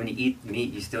gonna be, when you eat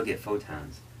meat, you still get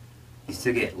photons. You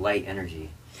still get light energy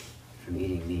from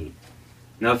eating meat.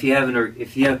 Now, if you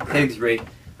have pigs, right?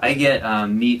 I get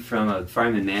meat from a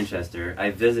farm in Manchester.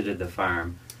 I visited the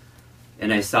farm,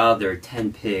 and I saw there were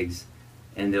 10 pigs,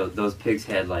 and those pigs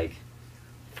had like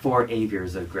 4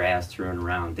 acres of grass thrown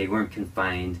around. They weren't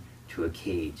confined to a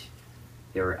cage.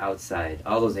 They were outside.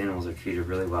 All those animals are treated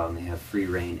really well, and they have free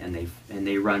reign, and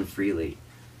they run freely.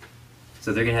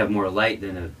 So they're gonna have more light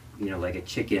than like a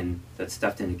chicken that's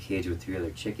stuffed in a cage with 3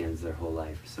 other chickens their whole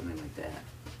life, or something like that.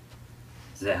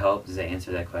 Does that help? Does that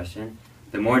answer that question?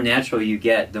 The more natural you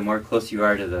get, the more close you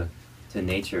are to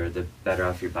nature, the better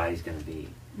off your body's gonna be.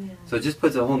 Yeah. So it just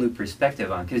puts a whole new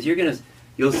perspective on, because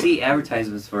you'll see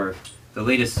advertisements for the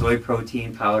latest soy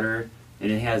protein powder,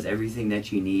 and it has everything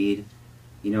that you need.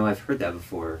 I've heard that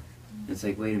before. It's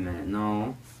like, wait a minute,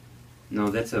 no,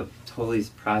 that's a totally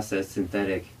processed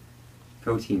synthetic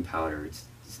protein powder. It's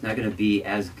not going to be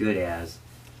as good as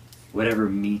whatever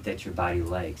meat that your body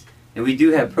likes. And we do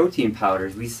have protein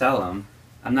powders. We sell them.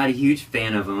 I'm not a huge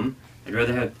fan of them. I'd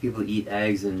rather have people eat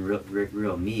eggs than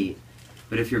real meat.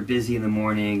 But if you're busy in the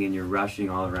morning and you're rushing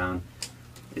all around,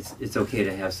 it's okay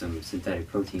to have some synthetic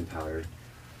protein powder.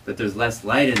 But there's less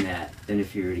light in that than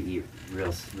if you were to eat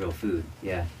real food.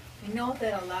 Yeah. I know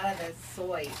that a lot of the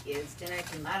soy is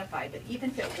genetically modified, but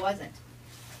even if it wasn't,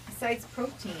 besides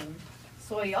protein,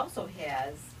 soy also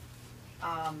has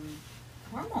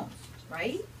hormones,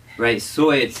 right? Right.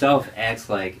 Soy itself acts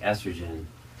like estrogen.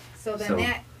 So then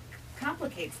that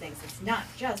complicates things. It's not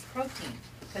just protein.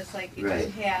 Because like if Right.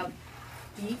 you have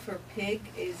beef or pig,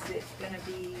 is it going to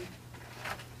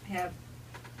have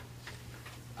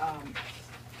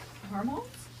hormones?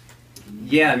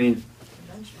 Yeah, I mean,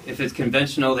 if it's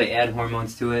conventional, they add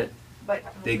hormones to it. But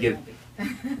They give-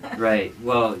 Right.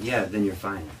 Well, yeah, then you're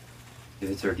fine. If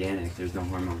it's organic, there's no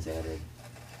hormones added.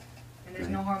 And there's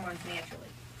no hormones naturally.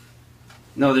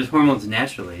 No, there's hormones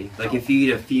naturally. Like if you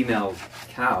eat a female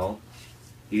cow,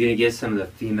 you're going to get some of the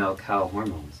female cow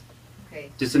hormones.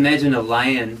 Okay. Just imagine a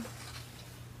lion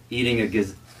eating a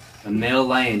male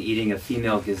lion eating a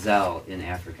female gazelle in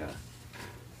Africa.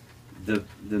 The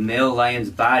male lion's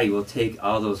body will take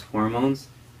all those hormones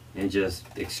and just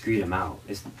excrete them out.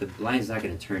 The lion's not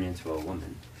going to turn into a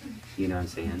woman. You know what I'm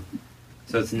saying?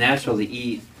 So it's natural to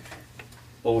eat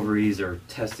ovaries or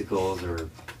testicles or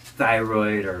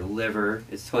thyroid or liver.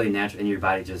 It's totally natural, and your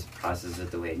body just processes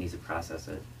it the way it needs to process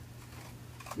it.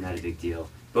 Not a big deal.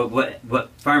 But what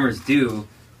farmers do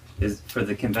is, for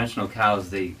the conventional cows,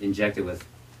 they inject it with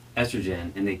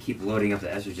estrogen, and they keep loading up the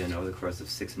estrogen over the course of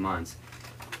 6 months.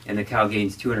 And the cow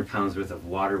gains 200 pounds worth of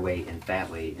water weight and fat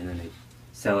weight, and then they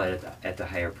sell it at the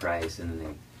higher price,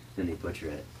 and then they butcher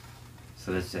it.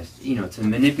 So it's just, it's a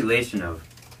manipulation of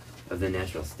the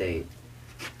natural state.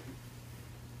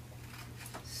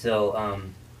 So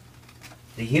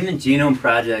the Human Genome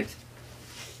Project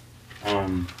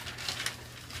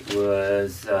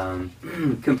was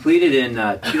completed in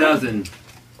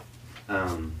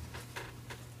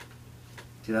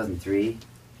 2003.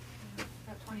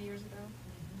 About 20 years ago.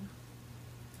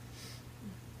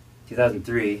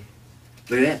 2003.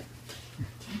 Look at that.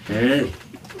 There it is.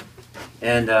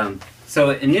 And so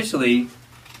initially,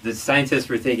 the scientists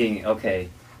were thinking, okay,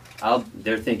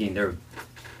 they're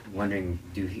wondering,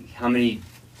 how many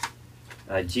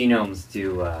genomes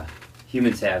do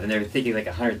humans have? And they were thinking like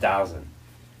 100,000.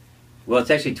 Well,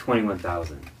 it's actually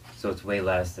 21,000, so it's way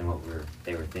less than what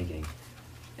they were thinking.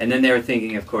 And then they were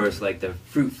thinking, of course, like the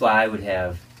fruit fly would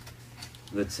have,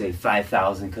 let's say,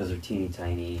 5,000 because they're teeny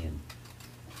tiny,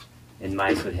 and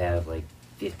mice would have like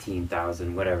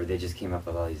 15,000, whatever. They just came up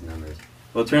with all these numbers.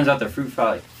 Well, it turns out the fruit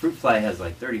fly has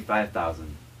like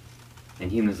 35,000,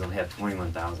 and humans will have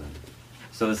 21,000.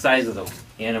 So the size of the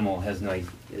animal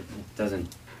it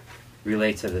doesn't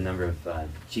relate to the number of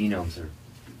genomes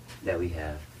that we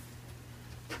have.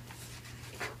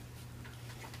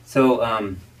 So,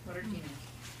 What are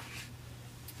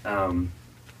genomes?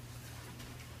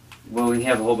 Well, we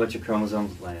have a whole bunch of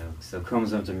chromosomes. So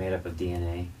chromosomes are made up of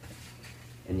DNA,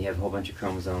 and you have a whole bunch of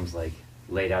chromosomes like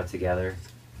laid out together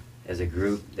as a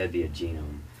group. That'd be a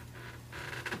genome.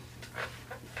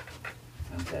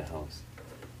 I hope that helps.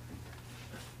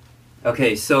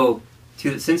 Okay, so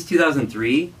since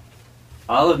 2003,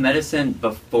 all of medicine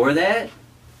before that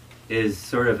is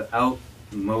sort of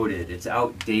outmoded. It's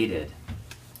outdated.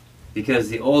 Because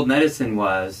the old medicine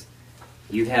was,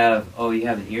 you have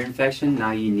an ear infection,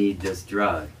 now you need this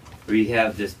drug. Or you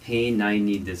have this pain, now you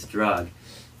need this drug.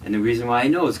 And the reason why I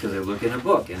know is because I look in a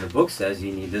book, and the book says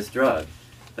you need this drug.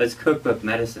 That's cookbook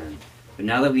medicine. But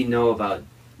now that we know about,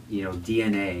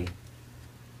 DNA,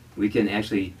 we can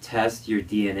actually test your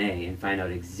DNA and find out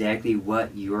exactly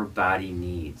what your body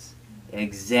needs.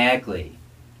 Exactly.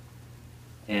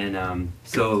 And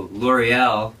so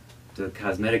L'Oreal, the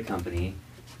cosmetic company,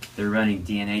 they're running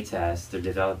DNA tests. They're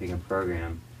developing a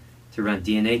program to run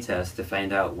DNA tests to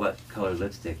find out what color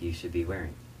lipstick you should be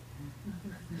wearing.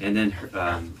 And then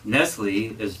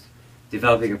Nestle is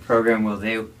developing a program where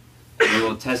they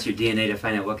will test your DNA to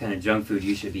find out what kind of junk food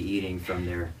you should be eating from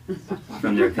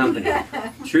their company.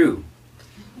 True.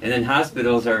 And then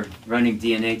hospitals are running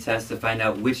DNA tests to find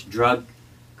out which drug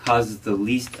causes the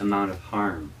least amount of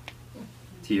harm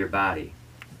to your body.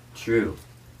 True.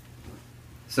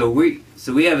 So we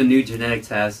have a new genetic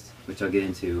test, which I'll get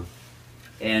into,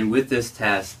 and with this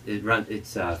test,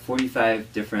 it's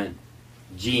 45 different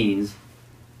genes,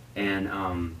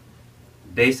 and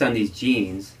based on these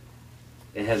genes,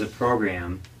 it has a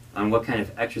program on what kind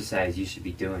of exercise you should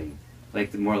be doing,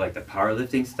 more like the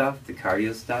powerlifting stuff, the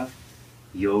cardio stuff,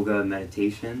 yoga,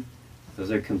 meditation. Those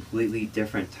are completely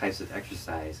different types of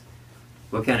exercise.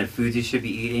 What kind of foods you should be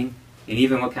eating, and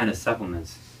even what kind of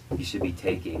supplements you should be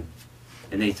taking.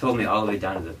 And they told me all the way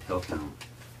down to the pill count.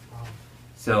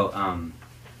 So,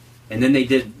 and then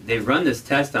they run this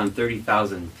test on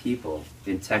 30,000 people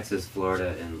in Texas,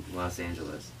 Florida, and Los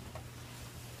Angeles.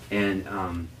 And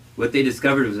what they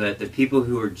discovered was that the people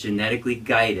who were genetically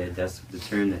guided, that's the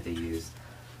term that they used,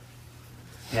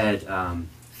 had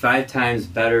 5 times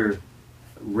better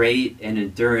rate and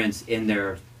endurance in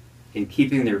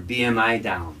keeping their BMI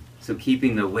down. So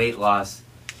keeping the weight loss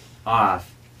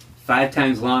off 5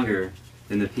 times longer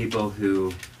than the people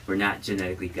who were not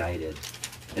genetically guided.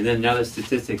 And then another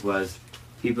statistic was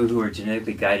people who were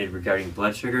genetically guided regarding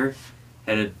blood sugar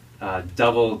had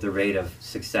double the rate of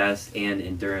success and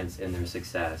endurance in their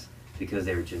success because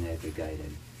they were genetically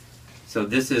guided. So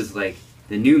this is like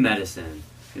the new medicine.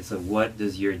 It's like, what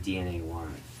does your DNA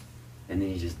want? And then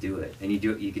you just do it. And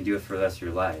you can do it for the rest of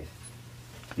your life.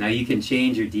 Now you can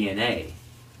change your DNA,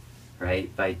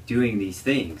 right, by doing these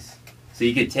things. So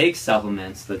you could take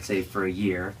supplements, let's say for a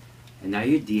year, and now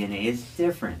your DNA is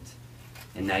different.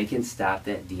 And now you can stop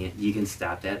that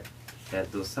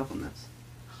those supplements.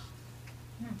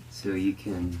 So you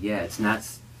can, it's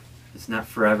not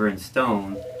forever in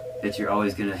stone that you're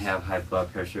always going to have high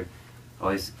blood pressure.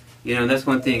 Always, that's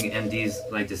one thing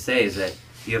MDs like to say is that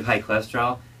if you have high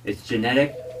cholesterol, it's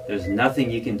genetic. There's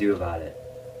nothing you can do about it,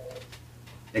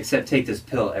 except take this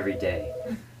pill every day.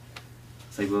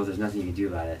 It's like, well, there's nothing you can do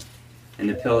about it. And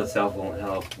the pill itself won't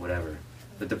help, whatever.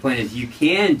 But the point is, you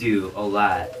can do a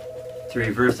lot to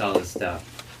reverse all this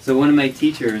stuff. So one of my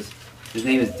teachers, his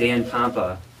name is Dan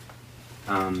Pompa,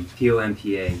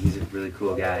 P-O-M-P-A. He's a really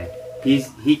cool guy.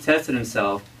 He tested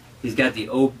himself. He's got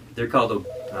they're called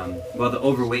the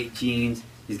overweight genes.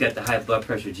 He's got the high blood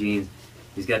pressure genes.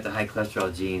 He's got the high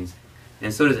cholesterol genes,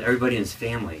 and so does everybody in his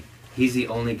family. He's the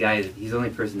only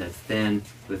person that's thin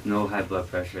with no high blood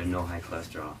pressure and no high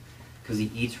cholesterol, because he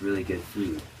eats really good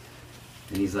food.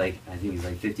 And I think he's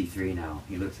like 53 now.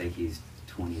 He looks like he's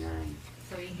 29.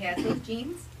 So he has those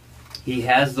genes? He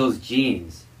has those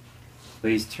genes,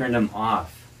 but he's turned them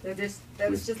off. That's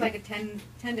just like a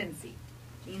tendency.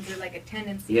 Genes are like a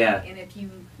tendency. Yeah. And if you...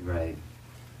 Right.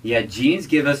 Yeah, genes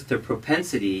give us the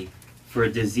propensity for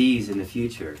a disease in the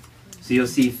future. So you'll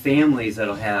see families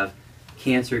that'll have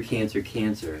cancer, cancer,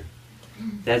 cancer.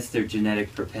 That's their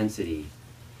genetic propensity.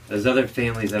 There's other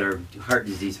families that are heart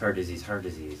disease, heart disease, heart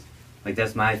disease. Like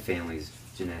that's my family's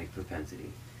genetic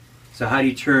propensity. So how do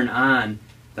you turn on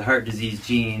the heart disease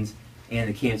genes and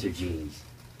the cancer genes?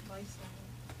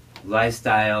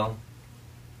 Lifestyle.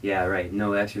 Yeah, right.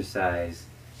 No exercise.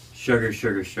 Sugar,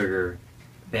 sugar, sugar.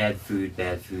 Bad food,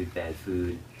 bad food, bad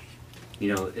food.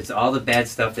 It's all the bad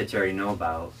stuff that you already know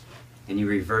about. And you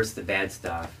reverse the bad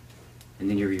stuff. And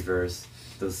then you reverse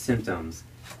those symptoms.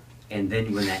 And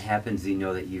then when that happens, you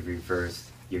know that you've reversed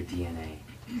your DNA.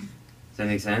 Does that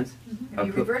make sense? Mm-hmm. Have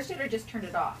you reversed it or just turned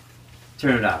it off?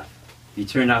 Turn it off. You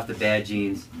turned off the bad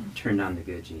genes, turned on the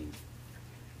good genes.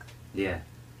 Yeah.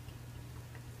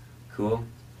 Cool?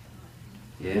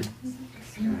 Yeah?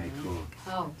 Alright, cool.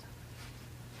 Oh.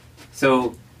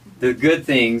 So, the good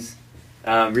things,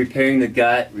 repairing the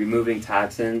gut, removing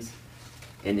toxins,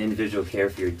 and individual care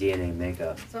for your DNA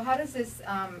makeup. So how does this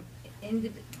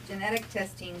genetic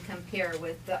testing compare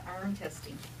with the ARM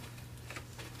testing?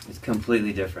 It's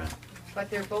completely different. But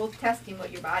they're both testing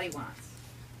what your body wants.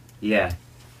 Yeah.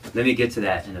 Let me get to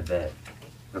that in a bit.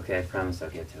 Okay, I promise I'll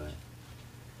get to it.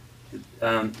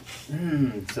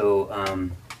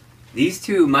 These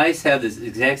two mice have this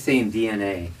exact same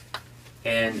DNA,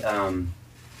 and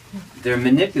they're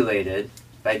manipulated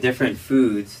by different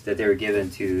foods that they were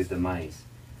given to the mice.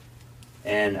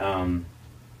 And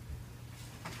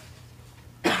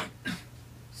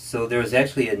so there was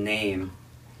actually a name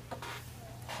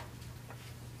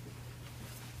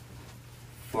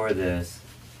for this.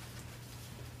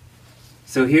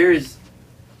 So here's,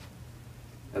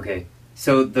 okay,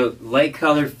 so the light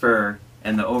colored fur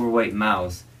and the overweight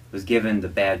mouse was given the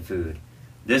bad food.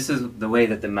 This is the way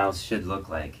that the mouse should look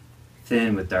like,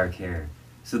 thin with dark hair.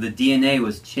 So the DNA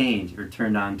was changed, or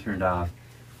turned on, turned off.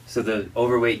 So the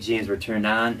overweight genes were turned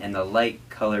on and the light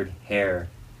colored hair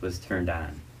was turned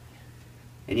on.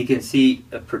 And you can see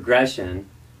a progression,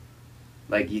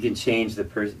 like you can change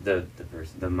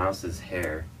the mouse's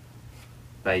hair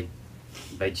by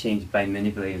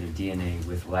manipulating the DNA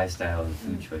with lifestyle and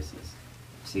food choices.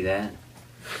 See that?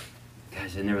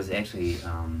 Gosh, and there was actually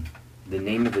the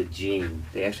name of the gene.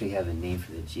 They actually have a name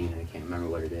for the gene. I can't remember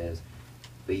what it is,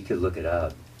 but you could look it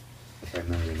up if I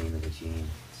remember the name of the gene.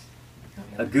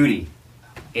 Agouti,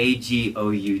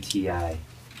 A-G-O-U-T-I.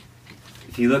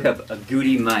 If you look up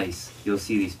agouti mice, you'll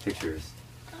see these pictures.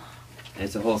 And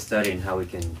it's a whole study on how we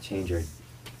can change our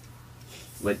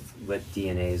what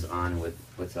DNA is on,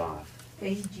 what's off.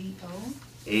 A-G-O?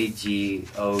 A-G-O-U-T-I,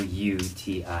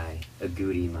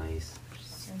 agouti mice.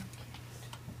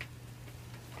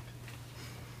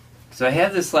 So I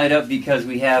have this slide up because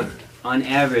we have, on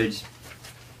average,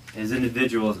 as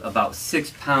individuals, about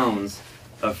 6 pounds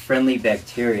of friendly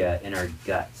bacteria in our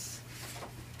guts.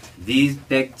 These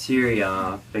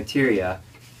bacteria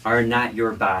are not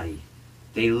your body.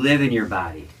 They live in your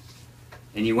body.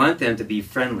 And you want them to be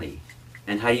friendly.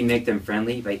 And how do you make them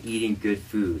friendly? By eating good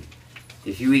food.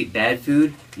 If you eat bad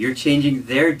food, you're changing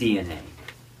their DNA.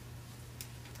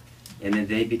 And then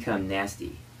they become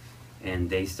nasty.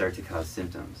 And they start to cause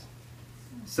symptoms.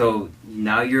 So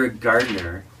now you're a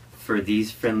gardener for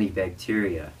these friendly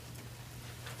bacteria.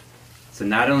 So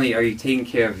not only are you taking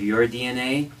care of your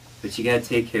DNA, but you got to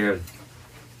take care of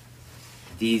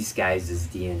these guys'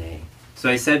 DNA. So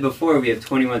I said before we have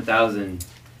 21,000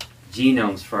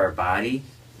 genomes for our body.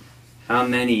 How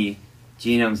many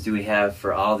genomes do we have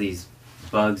for all these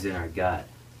bugs in our gut?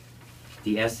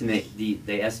 They estimate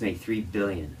 3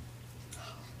 billion.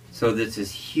 So that's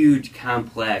this huge,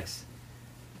 complex,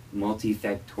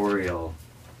 multifactorial,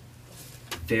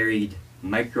 varied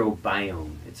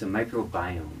microbiome. It's a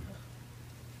microbiome.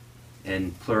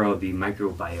 And plural would be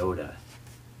microbiota.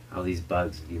 All these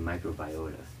bugs would be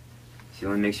microbiota. So you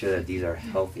want to make sure that these are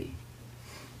healthy.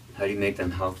 How do you make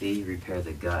them healthy? Repair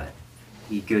the gut.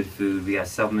 Eat good food. We got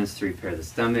supplements to repair the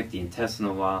stomach, the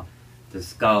intestinal wall, the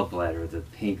gallbladder, the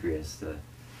pancreas, the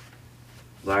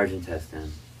large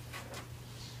intestine.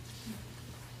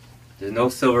 There's no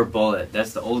silver bullet.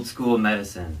 That's the old school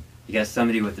medicine. You got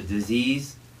somebody with a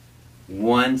disease,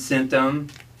 one symptom,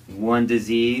 one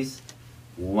disease,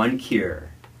 one cure.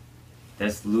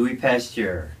 That's Louis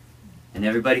Pasteur. And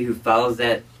everybody who follows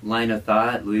that line of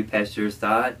thought, Louis Pasteur's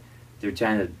thought, they're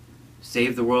trying to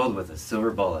save the world with a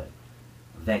silver bullet,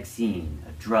 a vaccine,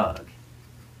 a drug,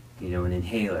 you know, an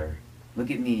inhaler. Look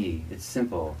at me, it's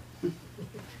simple.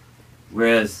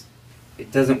 Whereas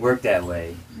it doesn't work that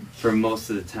way for most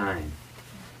of the time.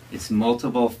 It's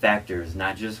multiple factors,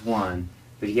 not just one,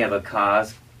 but you have a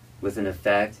cause with an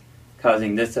effect,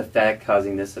 causing this effect,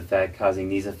 causing this effect, causing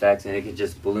these effects, and it could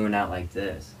just balloon out like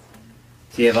this.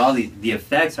 So you have all the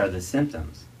effects are the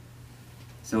symptoms.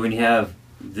 So when you have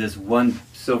this one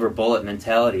silver bullet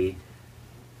mentality,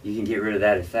 you can get rid of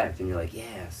that effect, and you're like,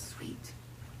 yeah, sweet,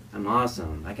 I'm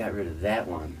awesome, I got rid of that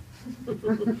one.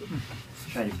 Let's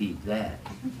try to beat that.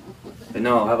 But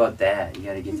no, how about that? You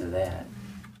got to get to that.